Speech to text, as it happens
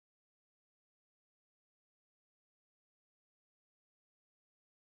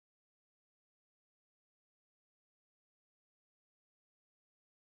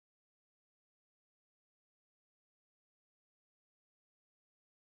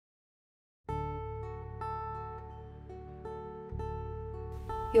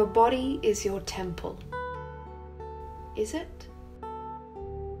Your body is your temple. Is it?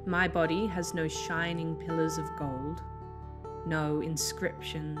 My body has no shining pillars of gold, no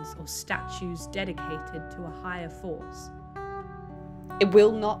inscriptions or statues dedicated to a higher force. It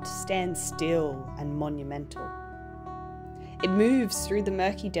will not stand still and monumental. It moves through the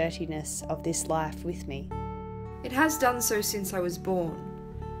murky dirtiness of this life with me. It has done so since I was born,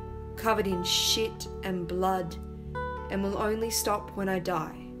 covered in shit and blood, and will only stop when I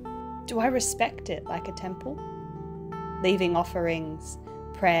die. Do I respect it like a temple? Leaving offerings,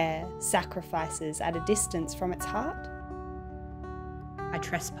 prayer, sacrifices at a distance from its heart? I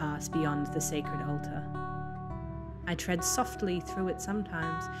trespass beyond the sacred altar. I tread softly through it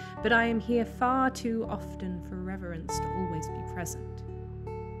sometimes, but I am here far too often for reverence to always be present.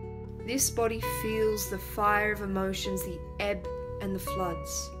 This body feels the fire of emotions, the ebb and the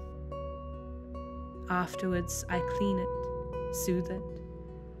floods. Afterwards, I clean it, soothe it,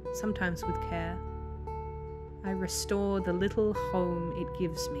 sometimes with care. I restore the little home it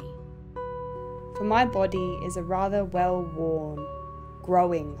gives me. For my body is a rather well-worn,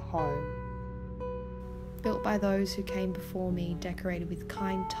 growing home. Built by those who came before me, decorated with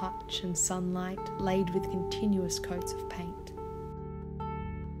kind touch and sunlight, laid with continuous coats of paint.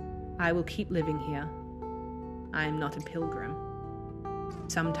 I will keep living here. I am not a pilgrim.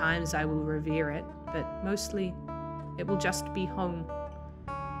 Sometimes I will revere it, but mostly it will just be home.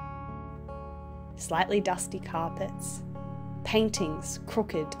 Slightly dusty carpets, paintings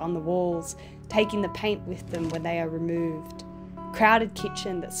crooked on the walls, taking the paint with them when they are removed, crowded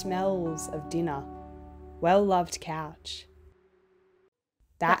kitchen that smells of dinner, well-loved couch.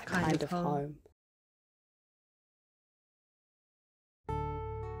 That kind of home.